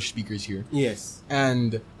lot of English speakers here. Yes.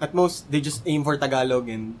 And At most, they just aim for Tagalog,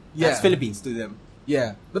 and that's Yeah. Philippines to them.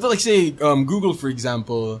 yeah, but like say Google, for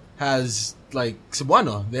example, has like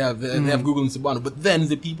Cebuano. They have Google in Cebuano, but then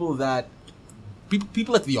the people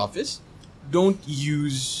people at the office don't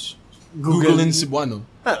use Google in Cebuano.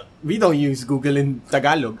 We don't use Google in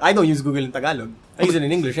Tagalog. I don't use Google in Tagalog. I use it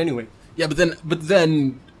in English anyway. Yeah, but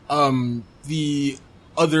then the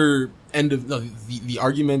other end of the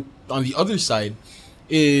argument on the other side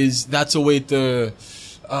is that's a way to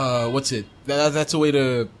what's it? That's a way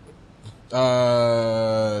to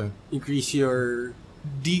Increase your...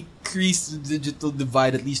 decrease the digital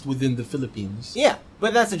divide, at least within the Philippines. Yeah,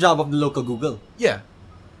 but that's the job of the local Google. Yeah.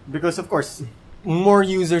 Because, of course, more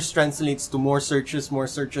users translates to more searches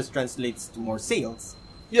translates to more sales.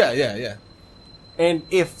 Yeah. And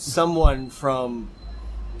if someone from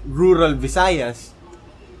rural Visayas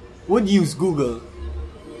would use Google,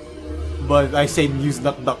 but I say use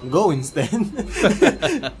DuckDuckGo instead.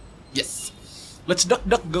 Yes. Let's duck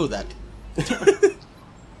go that.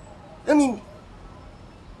 I mean,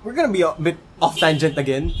 we're gonna be a bit off tangent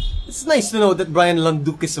again. It's nice to know that Brian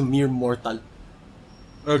Landuc is a mere mortal.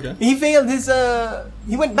 Okay. He failed his,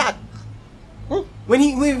 he went back. When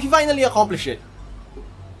he finally accomplished it.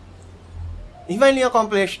 He finally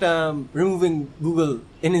accomplished removing Google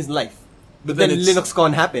in his life. But then then it's-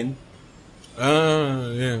 LinuxCon happened.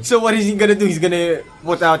 Yeah. So what is he gonna do? He's gonna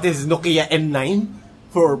put out his Nokia N9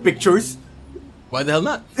 for pictures. Why the hell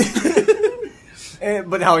not?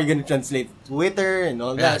 But how are you gonna translate Twitter and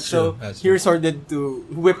all Yeah, that? So that's he true. resorted to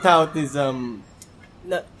whipped out his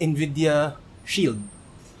Nvidia Shield.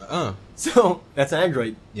 So that's an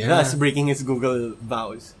Android. Yeah. Thus breaking his Google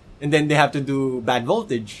vows. And then they have to do bad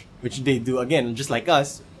voltage, which they do again, just like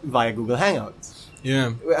us, via Google Hangouts.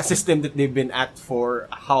 Yeah. A system that they've been at for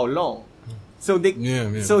how long? So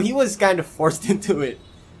Yeah. so he was kind of forced into it.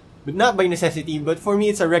 But not by necessity, but for me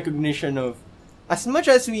it's a recognition of as much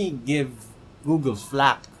as we give Google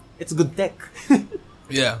flack, it's good tech.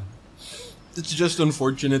 Yeah. It's just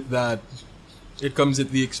unfortunate that it comes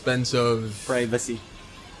at the expense of Privacy.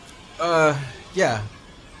 yeah.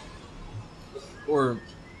 Or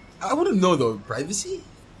I wouldn't know though, privacy?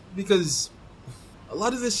 Because a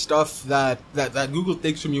lot of this stuff that Google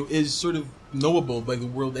takes from you is sort of knowable by the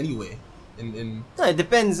world anyway. In No, it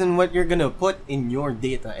depends on what you're gonna put in your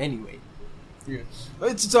data anyway. yeah.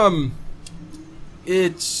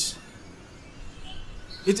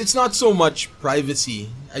 It's not so much privacy.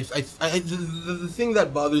 The thing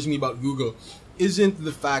that bothers me about Google isn't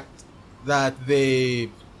the fact that they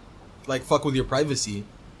like fuck with your privacy.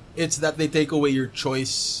 It's that they take away your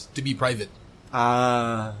choice to be private.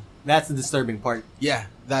 That's the disturbing part. Yeah,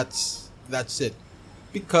 that's it.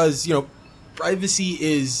 Because, you know, privacy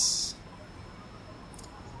is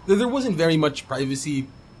there wasn't very much privacy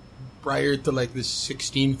prior to like the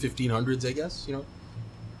 1500s, I guess, you know.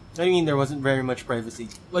 I mean, there wasn't very much privacy.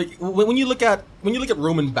 Like when you look at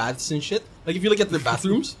Roman baths and shit, like if you look at their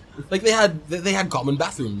bathrooms, like they had common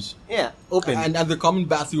bathrooms. Yeah, open. And their common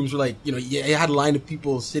bathrooms were like, you know, you had a line of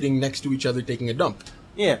people sitting next to each other taking a dump.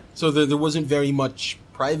 Yeah. So there wasn't very much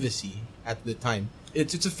privacy at the time.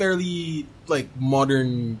 It's a fairly like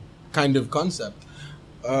modern kind of concept.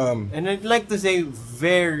 And I'd like to say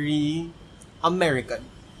very American.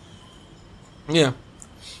 Yeah.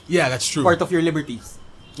 Yeah, that's true. Part of your liberties.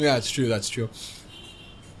 Yeah, that's true. That's true.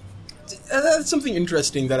 That's something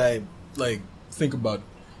interesting that I like think about.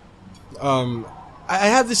 I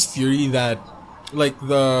have this theory that like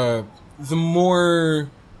the more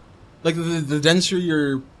like the denser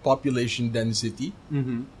your population density,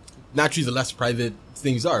 naturally the less private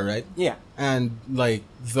things are, right? Yeah. And like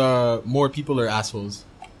the more people are assholes.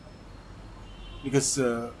 Because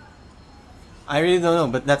I really don't know,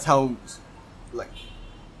 but that's how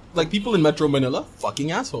Like people in Metro Manila,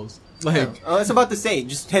 fucking assholes. Like I was about to say,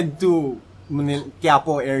 just head to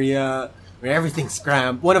Quiapo area where everything's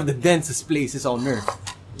cramped. One of the densest places on earth.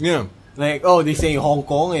 yeah. Like, oh, they say Hong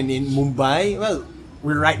Kong and in Mumbai. Well,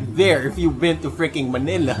 we're right there if you've been to freaking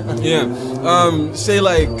Manila. Yeah. Say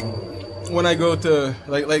like when I go to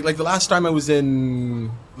like the last time I was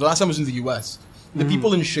in the US, the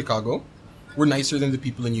people in Chicago were nicer than the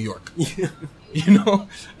people in New York. You know?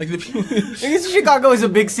 Like the people Because Chicago is a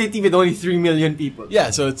big city with only 3 million people. Yeah,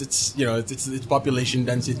 so it's you know, it's population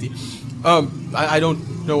density. I don't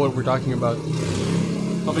know what we're talking about.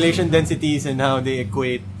 Population densities and how they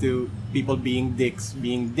equate to people being dicks.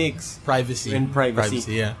 Privacy. And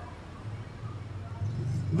privacy. Yeah.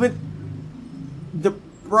 But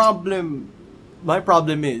my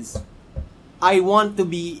problem is, I want to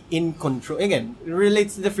be in control. Again, it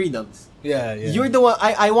relates to the freedoms. Yeah. You're the one,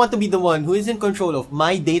 I want to be the one who is in control of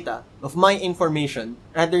my data, of my information,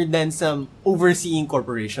 rather than some overseeing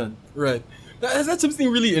corporation. Right. That's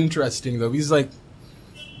something really interesting though. Because like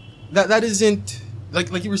that isn't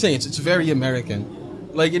like you were saying, it's very American.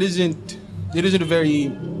 Like it isn't a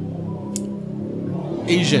very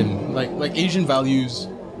Asian. Like Asian values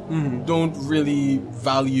don't really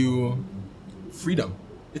value freedom.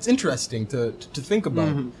 It's interesting to think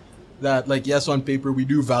about that. Like, yes, on paper we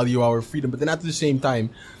do value our freedom, but then at the same time,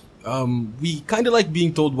 we kind of like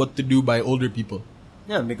being told what to do by older people.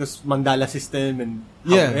 Yeah, because Mandala system and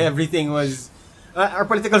Yeah. everything was. Our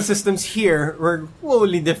political systems here were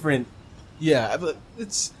wholly different. Yeah, but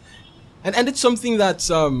it's it's something that's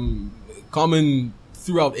common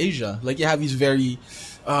throughout Asia. Like you have these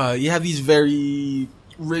very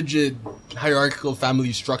rigid hierarchical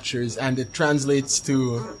family structures, and it translates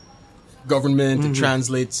to government, it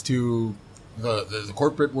translates to the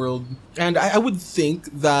corporate world, and I would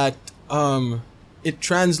think that it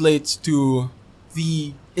translates to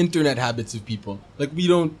the internet habits of people. Like we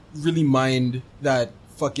don't really mind that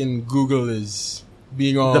fucking Google is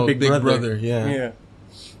being all The Big brother. Yeah.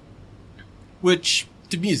 Which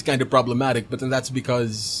to me is kind of problematic, but then that's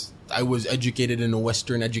because I was educated in a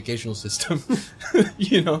Western educational system.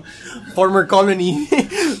 You know? Former colony,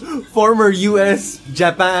 former US,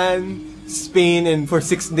 Japan, Spain, and for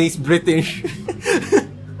 6 days British.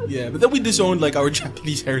 Yeah, but then we disowned like our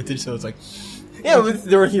Japanese heritage, so it's like, Yeah, but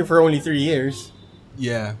they were here for only 3 years.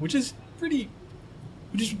 yeah, which is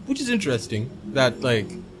interesting. That like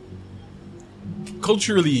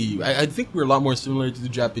culturally, I think we're a lot more similar to the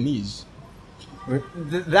Japanese.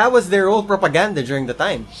 That was their old propaganda during the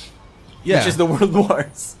time, Yeah, which is the World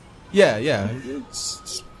Wars. yeah.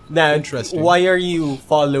 It's Now, interesting. why are you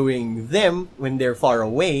following them when they're far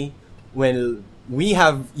away, when we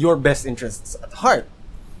have your best interests at heart?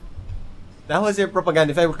 That was their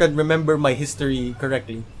propaganda, if I could remember my history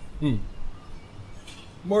correctly.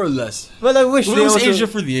 More or less. Well, I wish Well, they it was also... Asia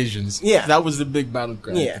for the Asians. Yeah. That was the big battle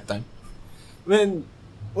cry Yeah. at the time.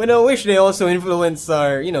 When I wish they also influence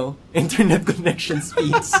our, internet connection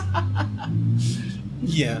speeds.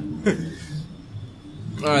 Yeah.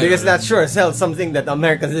 Because that's sure as hell something that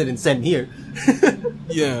Americans didn't send here.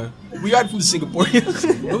 Yeah. We got it from the Singaporeans.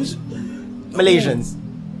 Those Malaysians.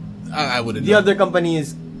 I wouldn't The know. other company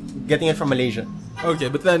is getting it from Malaysia. Okay,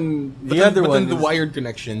 but then one the is- wired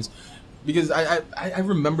connections, because I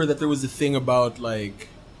remember that there was a thing about like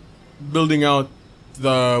building out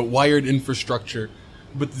the wired infrastructure,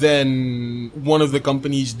 but then one of the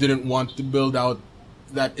companies didn't want to build out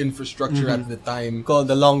that infrastructure at the time. Called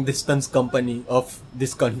the long distance company of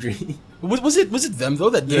this country. Was it them though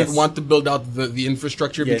that didn't Yes. want to build out the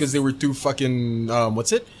infrastructure Yes. because they were too fucking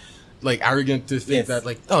like arrogant to think Yes. that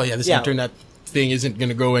like, oh yeah, this Yeah. internet thing isn't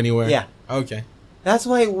gonna go anywhere. Yeah. Okay. That's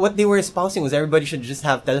why what they were espousing was everybody should just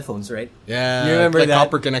have telephones, right? Yeah. You remember like that?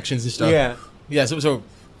 copper connections and stuff. Yeah. Yeah. So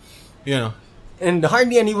you know. And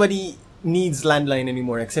hardly anybody needs landline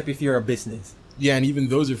anymore except if you're a business. Yeah, and even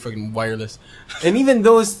those are fucking wireless. And even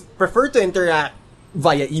those prefer to interact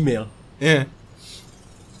via email. Yeah.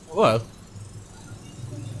 Well.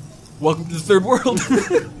 Welcome to the third world.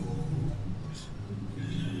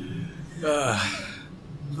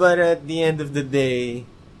 But at the end of the day,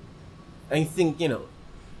 I think,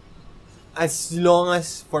 as long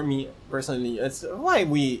as, for me personally, that's why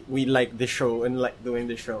we like this show and like doing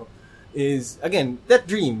this show, is, again, that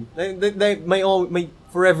dream. My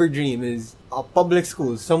forever dream is a public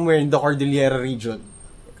school somewhere in the Cordillera region,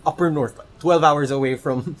 upper north, 12 hours away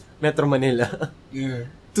from Metro Manila, Yeah.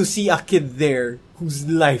 to see a kid there whose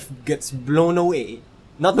life gets blown away,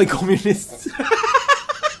 not by communists,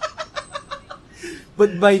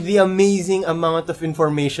 but by the amazing amount of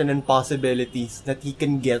information and possibilities that he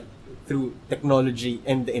can get through technology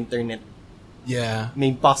and the internet, Yeah.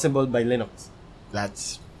 made possible by Linux.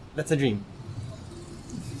 That's That's a dream.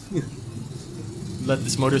 let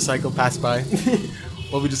this motorcycle pass by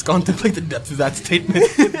while we just contemplate the depth of that statement.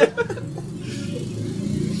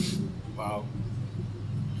 Wow.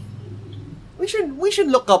 We should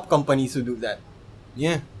look up companies who do that.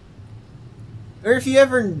 Yeah. Or if you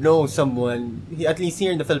ever know someone, at least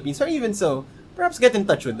here in the Philippines, or even so, perhaps get in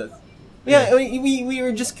touch with us. Yeah, we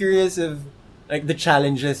were just curious of like the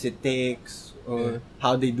challenges it takes, or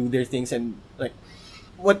how they do their things, and like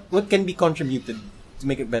what can be contributed to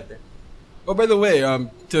make it better. Oh, by the way,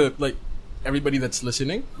 to like everybody that's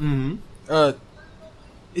listening, Mm-hmm.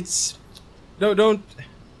 it's don't.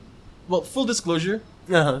 Well, full disclosure,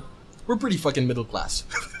 Uh-huh. we're pretty fucking middle class,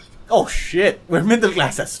 Oh shit, we're middle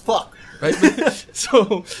class as fuck. right?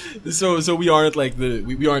 so we aren't like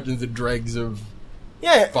we aren't in the dregs of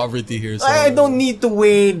Yeah, poverty here. So I don't need to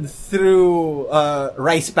wade through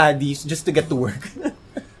rice paddies just to get to work.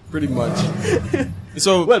 pretty much.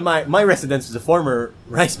 So Well, my residence is a former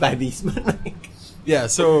rice paddies, but like, yeah,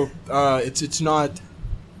 so it's not.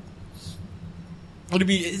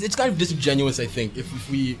 It's kind of disingenuous, I think, if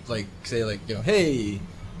we like say like hey,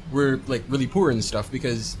 we're like really poor and stuff,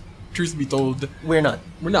 because truth be told, we're not.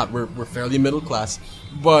 we're not. We're fairly middle class,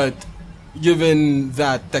 but given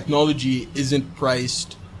that technology isn't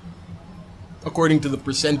priced according to the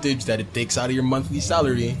percentage that it takes out of your monthly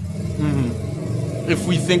salary, if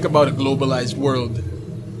we think about a globalized world,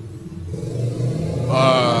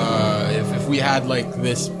 if we had like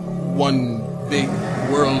this one big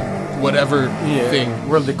world whatever thing,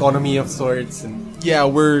 world economy of sorts, and yeah,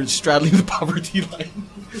 we're straddling the poverty line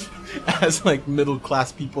as like middle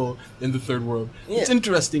class people in the third world. It's Yeah.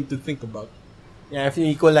 interesting to think about. yeah, if you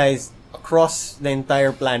equalize across the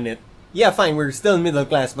entire planet, yeah, fine, we're still middle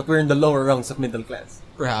class, but we're in the lower rungs of middle class.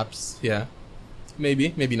 Perhaps, yeah. Maybe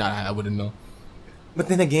not. I wouldn't know. But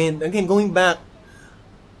then again, going back,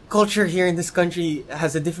 culture here in this country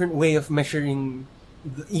has a different way of measuring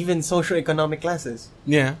even socioeconomic classes.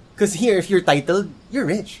 Yeah. Because here, if you're titled, you're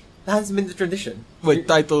rich. That has been the tradition. Wait,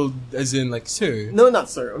 titled as in like sir? No, not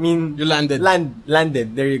sir. I mean, You're landed.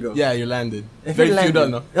 landed. There you go. Yeah, you're landed. If Very you're feudal,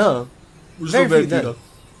 landed, no? Oh. We're Very still very feudal. feudal.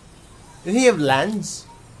 If you have lands,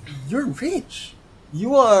 you're rich.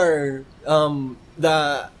 You are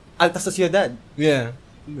the alta sociedad, Yeah.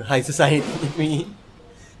 high society. I mean,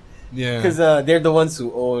 Yeah. because they're the ones who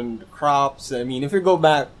own the crops. I mean, if you go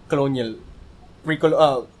back colonial,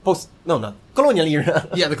 colonial era.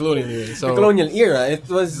 Yeah, the colonial era. So The colonial era, it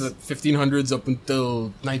was the 1500s up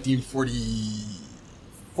until 1940.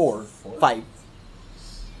 4, 5.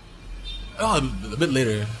 Oh, a bit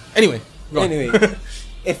later. Anyway. Go on. Anyway,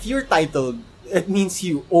 if you're titled, it means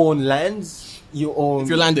you own lands. You own. If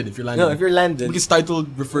you're landed. No, if you're landed. Because titled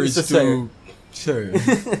refers It's a to sir.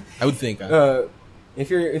 I would think. If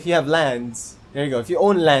you have lands, there you go. If you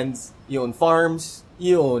own lands, you own farms.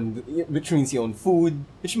 Which means you own food,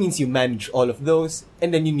 which means you manage all of those,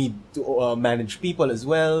 and then you need to manage people as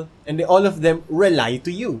well, and all of them rely to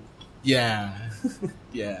you. Yeah.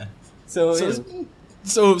 Yeah. So,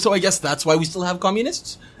 So I guess that's why we still have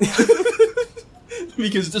communists.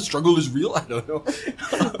 Because the struggle is real. I don't know.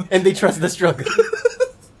 and they trust the struggle.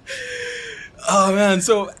 Oh man,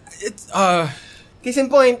 so it's Case in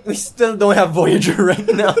point, we still don't have Voyager right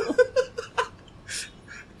now.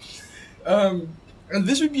 and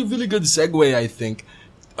this would be a really good segue, I think.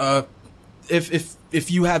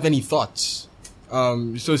 If you have any thoughts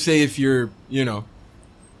So say if you're, yeah,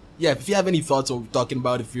 if you have any thoughts on talking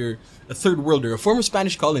about if you're a third worlder, a former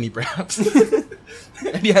Spanish colony, perhaps.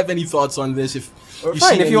 If you have any thoughts on this, Or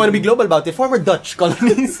fine, if you want to be global about it, former Dutch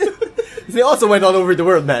colonies. They also went all over the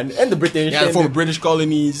world, man. And the British. yeah, the and former British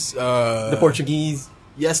colonies, the Portuguese.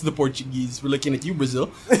 yes, the Portuguese. We're looking at you, Brazil.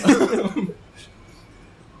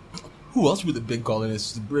 Who else were the big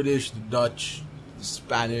colonists? The British, the Dutch, the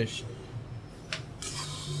Spanish.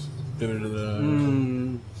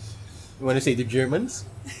 You want to say the Germans?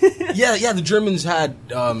 Yeah, the Germans had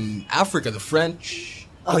Africa, the French.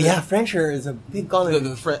 Oh yeah, French is a big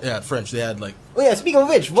colony. French. They had like Oh yeah, speaking of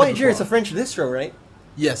which, Voyager is a French distro, right?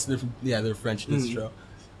 yes, they're French distro.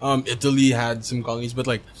 Italy had some colonies, but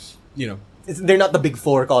like, They're not the big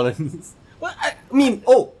four colonies. well, I mean,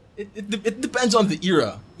 oh, it depends on the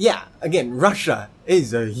era. yeah, again, Russia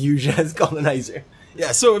is a huge ass colonizer.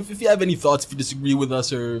 Yeah, so if you have any thoughts, if you disagree with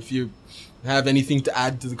us, or if you have anything to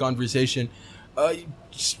add to the conversation,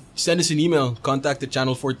 just send us an email,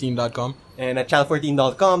 contact@channel14.com. And at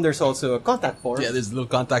channel14.com, there's also a contact form. Yeah, there's a little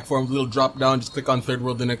contact form, a little drop down. Just click on Third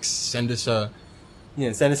World Linux, send us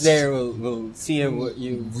Yeah, send us there. We'll see what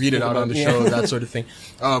you read it out on the show, that sort of thing.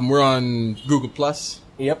 We're on Google Plus,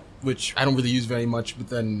 Yep. which I don't really use very much, but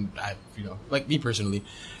then like me personally.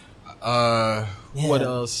 Yeah. What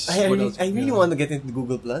else? I What really, else? I really want to get into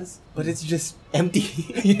Google Plus, but it's just empty.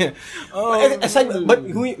 Yeah.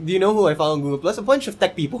 Do you know who I follow on Google Plus? A bunch of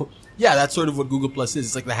tech people. Yeah, that's sort of what Google Plus is.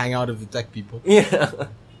 It's like the hangout of the tech people. Yeah.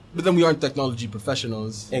 But then we aren't technology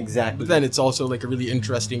professionals. Exactly. But then it's also like a really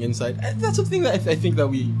interesting insight. And that's something that I think that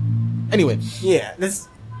we... Anyway. Yeah, let's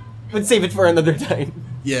save it for another time.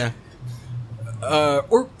 Yeah.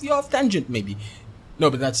 Or the off tangent, maybe. No,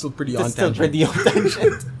 but that's still pretty on That's still tangent. pretty on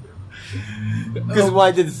tangent. Because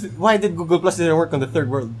why did Google Plus didn't work on the third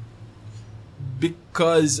world?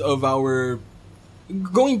 Because of our...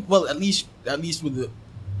 at least with the...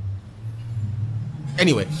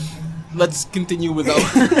 Anyway. Let's continue with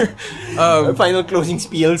our... Final closing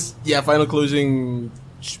spiels final closing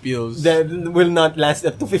spiels. that will not last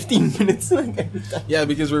up to 15 minutes like every time. Yeah,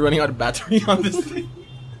 because we're running out of battery on this thing.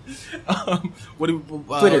 What do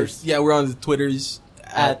we, Twitters. Yeah, we're on the Twitters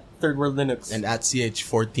At Third World Linux. and at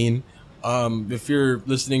CH14. If you're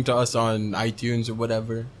listening to us on iTunes or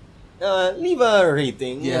whatever, Leave a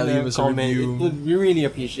rating. Yeah, and leave us a comment. review. We really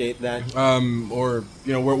appreciate that. or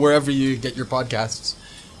wherever you get your podcasts,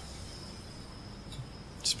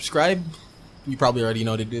 subscribe. You probably already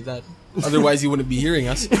know to do that. Otherwise, you wouldn't be hearing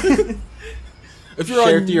us. If you're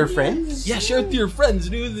Share it to your friends. Yeah, share it to your friends,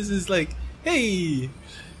 dude. This is like, hey,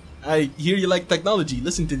 I hear you like technology.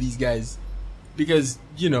 Listen to these guys. Because,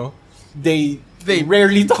 They They-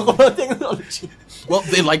 rarely talk about technology. well,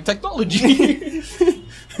 they like technology.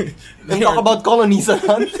 They talk about colonies a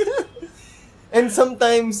lot. And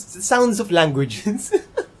sometimes sounds of languages.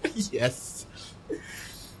 Yes.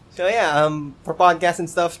 So yeah, for podcasts and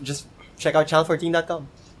stuff, just check out channel14.com.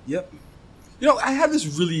 Yep. I had this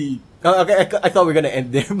really... Oh, okay, I thought we were gonna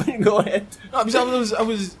end there, but go ahead. No, because I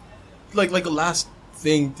was like a last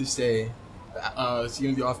thing to say.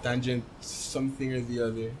 Seeing the off tangent, something or the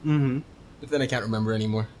other. Mm-hmm. But then I can't remember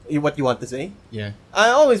anymore. What you want to say? Yeah. I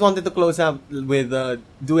always wanted to close out with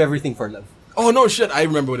do everything for love. Oh no, shit! I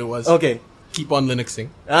remember what it was. Okay. Keep on Linuxing.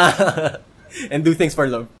 And do things for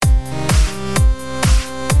love.